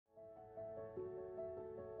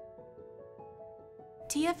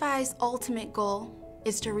TFI's ultimate goal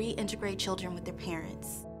is to reintegrate children with their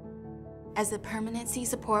parents. As a permanency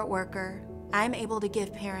support worker, I'm able to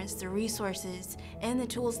give parents the resources and the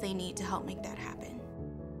tools they need to help make that happen.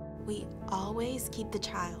 We always keep the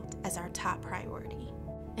child as our top priority.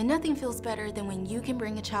 And nothing feels better than when you can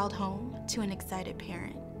bring a child home to an excited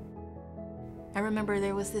parent. I remember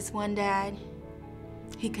there was this one dad.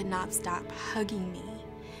 He could not stop hugging me,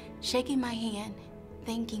 shaking my hand,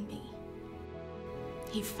 thanking me.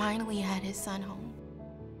 He finally had his son home.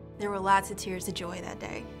 There were lots of tears of joy that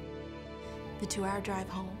day. The 2-hour drive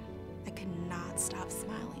home, I could not stop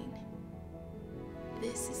smiling.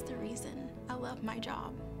 This is the reason I love my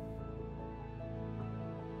job.